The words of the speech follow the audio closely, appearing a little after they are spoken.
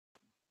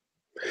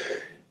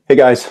Hey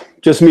guys,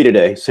 just me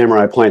today,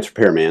 Samurai Appliance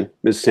Repairman.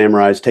 Ms.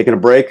 Samurai's taking a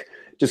break.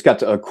 Just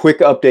got a quick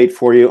update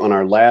for you on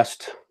our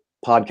last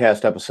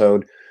podcast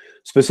episode,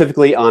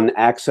 specifically on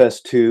access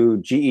to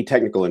GE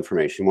technical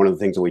information, one of the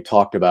things that we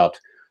talked about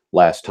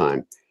last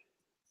time.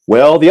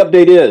 Well, the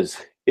update is,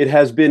 it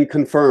has been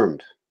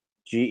confirmed.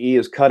 GE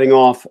is cutting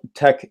off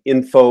tech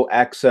info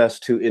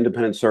access to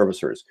independent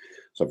servicers.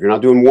 So if you're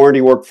not doing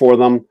warranty work for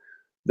them,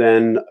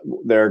 then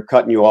they're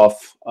cutting you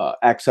off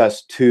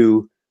access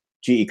to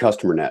GE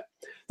Customer Net.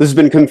 This has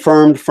been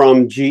confirmed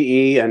from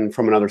GE and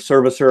from another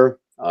servicer,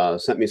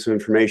 sent me some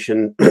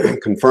information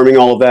confirming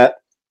all of that.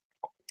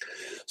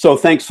 So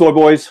thanks, Soy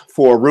Boys,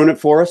 for ruining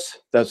it for us.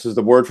 This is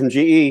the word from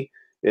GE,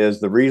 is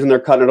the reason they're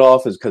cutting it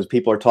off is because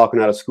people are talking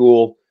out of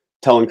school,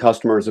 telling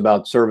customers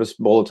about service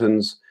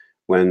bulletins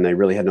when they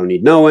really had no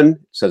need knowing. It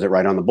says it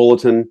right on the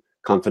bulletin,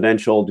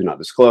 confidential, do not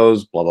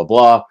disclose, blah, blah,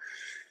 blah.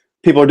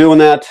 People are doing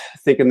that,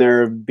 thinking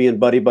they're being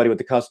buddy-buddy with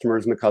the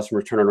customers, and the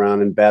customers turn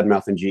around and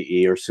bad-mouthing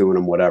GE or suing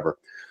them, whatever.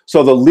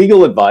 So the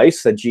legal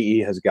advice that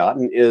GE has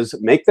gotten is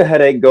make the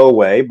headache go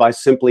away by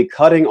simply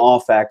cutting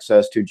off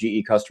access to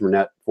GE Customer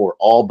Net for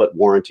all but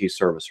warranty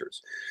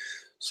servicers.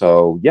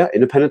 So yeah,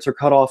 independents are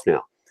cut off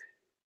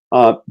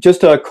now.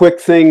 Just a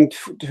quick thing,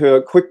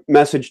 a quick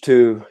message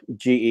to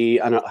GE.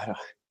 I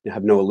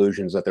have no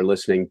illusions that they're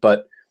listening,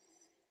 but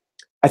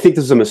I think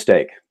this is a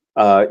mistake.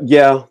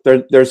 Yeah,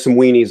 there's some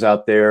weenies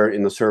out there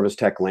in the service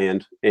tech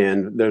land,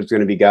 and there's going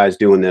to be guys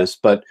doing this,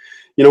 but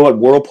you know what?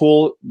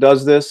 Whirlpool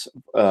does this,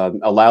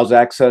 allows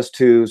access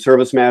to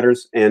service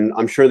matters, and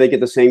I'm sure they get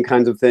the same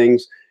kinds of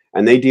things,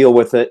 and they deal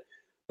with it,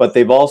 but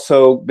they've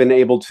also been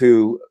able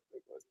to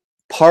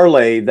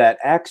parlay that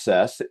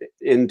access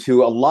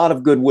into a lot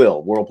of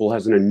goodwill. Whirlpool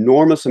has an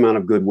enormous amount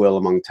of goodwill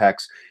among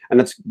techs, and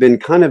it's been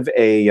kind of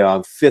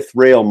a fifth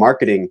rail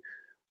marketing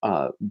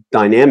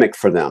dynamic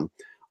for them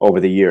over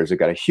the years. They've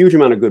got a huge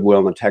amount of goodwill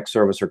in the tech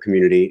servicer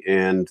community,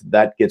 and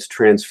that gets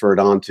transferred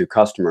on to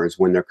customers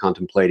when they're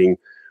contemplating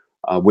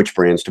which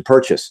brands to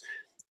purchase.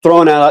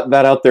 Throwing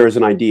that out there as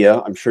an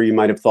idea, I'm sure you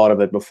might have thought of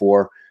it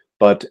before,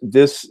 but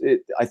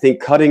I think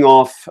cutting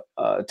off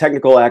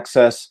technical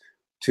access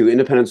to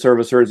independent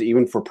servicers,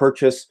 even for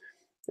purchase,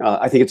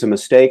 I think it's a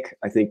mistake.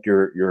 I think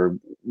you're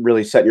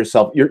really setting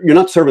yourself, you're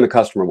not serving the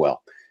customer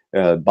well,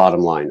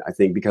 bottom line. I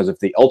think because if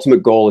the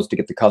ultimate goal is to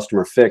get the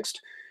customer fixed,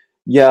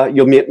 yeah,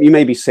 you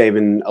may be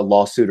saving a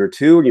lawsuit or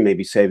two, or you may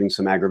be saving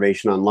some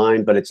aggravation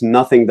online, but it's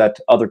nothing that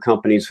other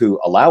companies who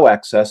allow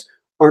access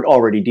aren't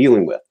already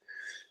dealing with.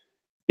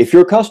 If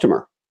you're a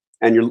customer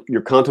and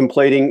you're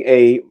contemplating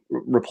a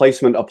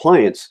replacement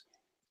appliance,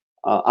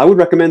 I would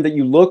recommend that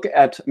you look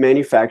at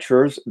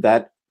manufacturers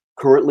that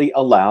currently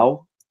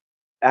allow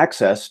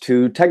access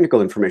to technical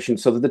information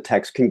so that the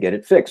techs can get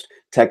it fixed.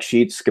 Tech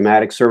sheets,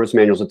 schematics, service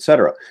manuals,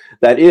 etc.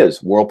 That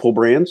is Whirlpool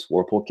brands,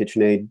 Whirlpool,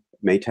 KitchenAid,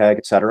 Maytag,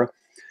 etc.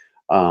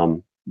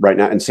 Right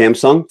now, and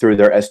Samsung, through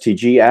their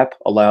STG app,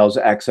 allows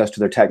access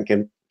to their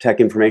tech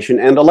information,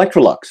 and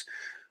Electrolux.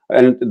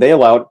 And they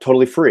allow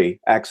totally free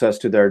access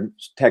to their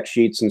tech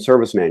sheets and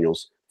service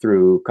manuals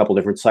through a couple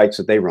different sites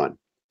that they run.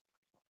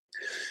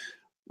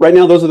 Right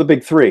now, those are the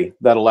big three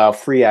that allow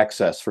free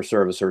access for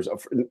servicers.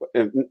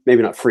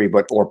 Maybe not free,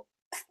 but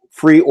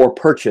free or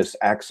purchase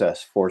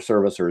access for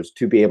servicers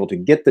to be able to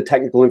get the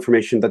technical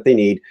information that they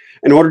need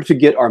in order to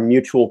get our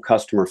mutual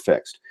customer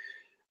fixed.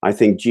 I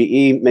think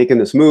GE making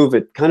this move,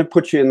 it kind of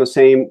puts you in the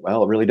same,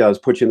 well, it really does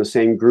put you in the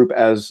same group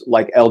as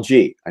like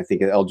LG. I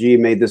think LG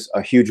made this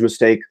a huge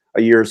mistake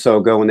a year or so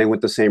ago when they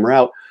went the same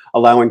route,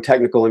 allowing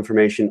technical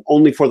information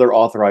only for their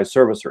authorized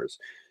servicers.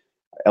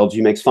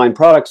 LG makes fine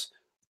products,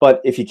 but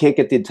if you can't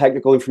get the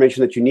technical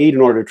information that you need in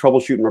order to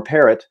troubleshoot and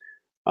repair it,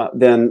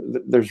 then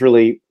there's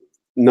really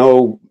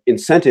no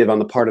incentive on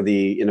the part of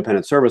the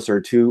independent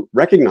servicer to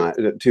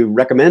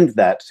recommend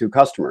that to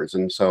customers.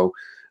 And so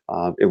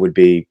it would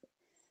be,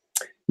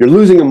 you're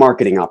losing a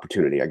marketing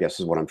opportunity, I guess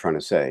is what I'm trying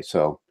to say.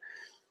 So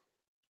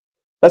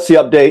that's the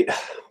update.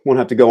 Won't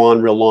have to go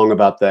on real long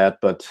about that,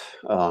 but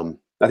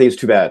I think it's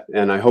too bad.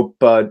 And I hope,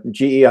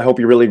 GE, I hope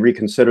you really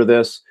reconsider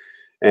this.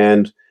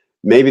 And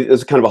maybe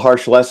this is kind of a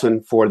harsh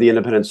lesson for the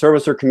independent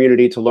servicer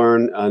community to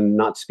learn,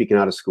 not speaking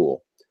out of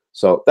school.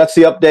 So that's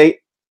the update.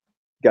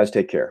 You guys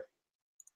take care.